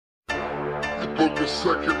Book of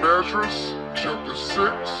 2nd Ezra, chapter 6,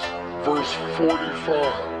 verse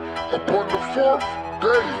 45. Upon the 4th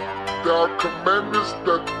day thou commandest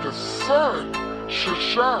that the sun should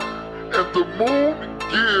shine, and the moon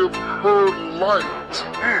give her light,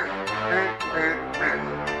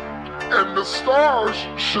 and the stars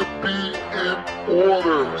should be in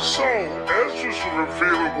order. So, Ezra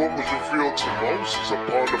revealing what was revealed to Moses.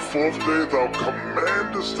 Upon the 4th day thou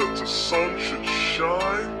commandest that the sun should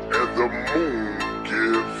shine, and the moon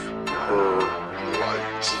give her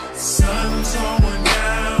light. Sun's going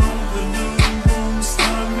down, the new moon's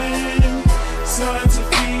coming. Signs of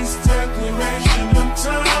peace, declaration of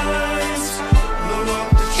times. Blow up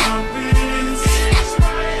the trumpets,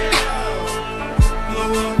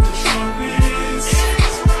 blow up the trumpets.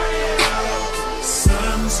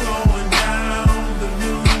 Sun's going down, the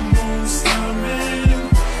new moon's coming.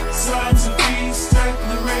 Signs of peace,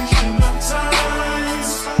 declaration of times.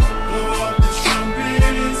 Blow up the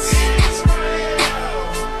trumpets,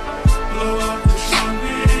 blow up the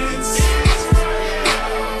trumpets.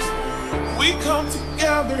 We come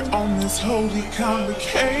together on this holy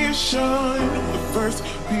convocation. The 1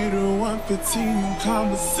 Peter 1:15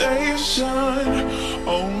 conversation.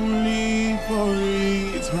 Only for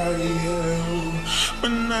Israel,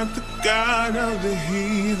 but not the God of the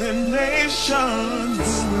heathen nations.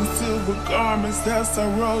 Blue and silver garments, that's our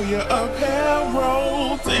royal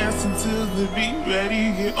apparel. Dancing to the beat,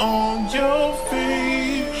 ready, get on your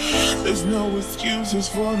feet. There's no excuses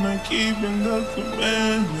for not keeping the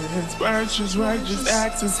commandments. Righteous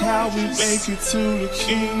acts is how we make it to the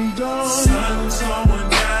kingdom. Sun's going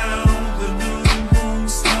down, the new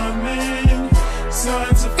moon's coming.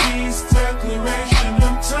 Signs of peace, declaration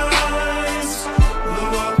of times.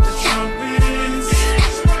 Blow up the trumpets,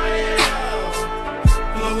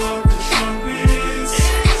 blow up the trumpets.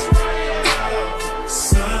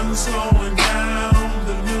 Sun's going down,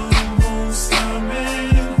 the new moon's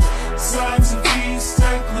coming. Signs of peace,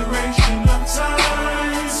 declaration of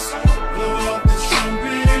times. Blow up the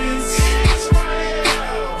trumpets,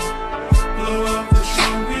 blow up the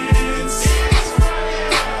trumpets.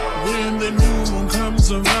 When the new moon comes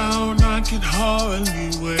around, I can hardly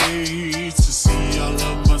wait to see all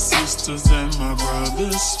of my sisters and my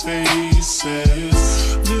brothers' faces.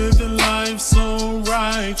 Living life so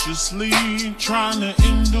righteously, trying to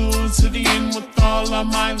endure to the end with all our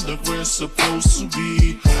might. Look, we're supposed to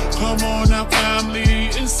be. Come on now, family,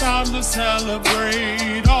 it's time to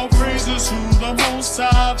celebrate. All praises to the Most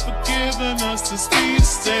High for giving us this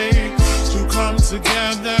feast day. To come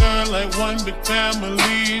together like one big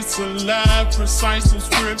family, to laugh, recite some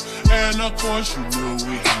script, and of course you know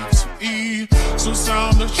we have to eat. So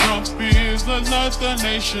sound the trumpets, let the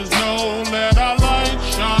nations know. Let our light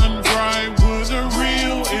shine bright with the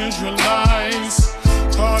real Israelites.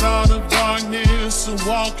 Caught out of darkness to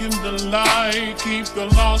walk in the light. Keep the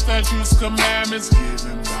law, statutes, commandments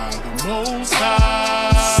given by the Most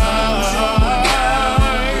High.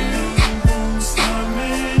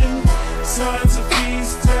 Signs of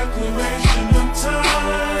peace, declaration of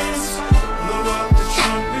times. Blow up the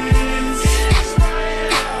trumpets,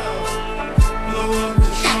 blow up the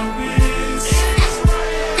trumpets.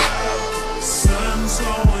 Sun's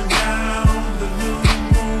going down, the new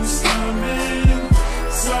moon's coming.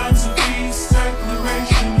 Signs of peace,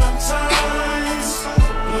 declaration of times.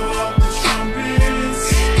 Blow up the trumpets,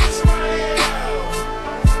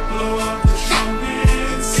 blow up the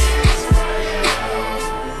trumpets.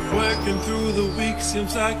 Working through the week,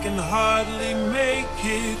 seems I can hardly make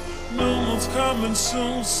it. New moon's coming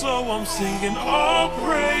soon, so I'm singing all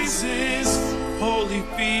praises. Holy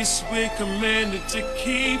feast we're commanded to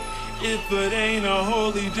keep. If it ain't a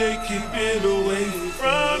holy day, keep it away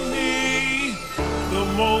from me. The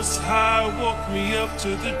Most High woke me up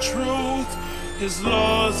to the truth. His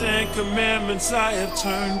laws and commandments I have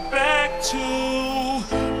turned back to.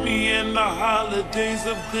 Me and the holidays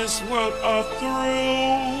of this world are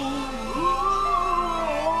through.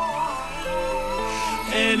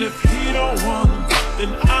 And if he don't want him,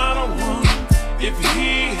 then I don't want him. If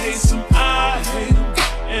he hates him, I hate him.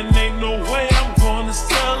 And ain't no way I'm gonna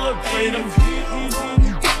celebrate him. If he don't want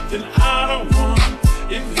him, then I don't want him.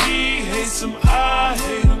 If he hates him, I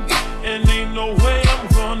hate him. And ain't no way I'm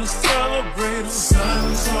gonna celebrate him.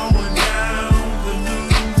 Sun's going down, the new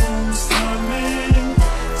moon's coming.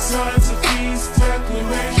 Signs of peace,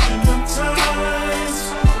 declaration of times.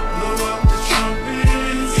 Blow up the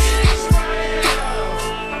trumpets,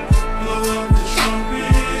 blow up the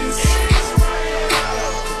trumpets.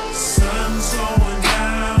 Sun's going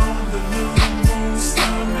down, the new moon's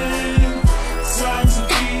coming. Signs of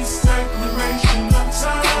peace, declaration of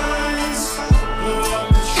times. Blow up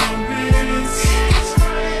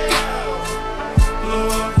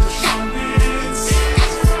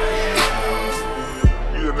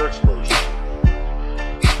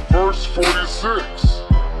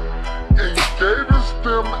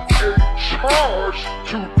charged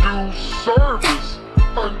to do service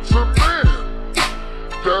unto men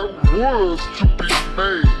that was to be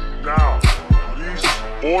made. Now, these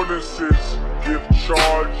ordinances give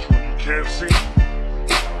charge when you can't see them?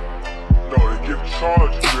 No, they give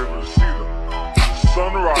charge when you're able to see them. The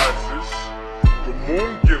sun rises, the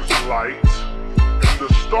moon gives light, and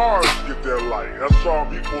the stars give their light. That's why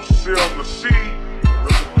people sail the sea,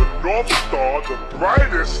 the North Star, the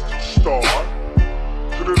brightest star,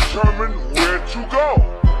 to determine where to go.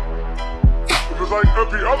 Because like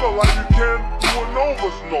every other light, you can't do a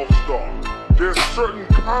nova's North Star. There's certain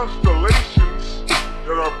constellations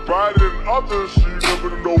that are brighter than others, so you never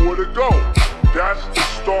know where to go. That's the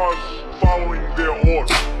stars following their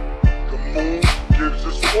order. The moon gives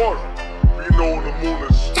this order. We know when the moon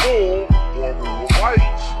is full or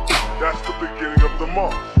light, that's the beginning of the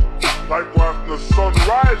month. Likewise, when the sun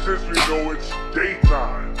rises, we know it's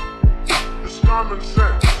daytime. It's common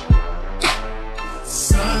sense.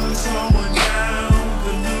 Sun's always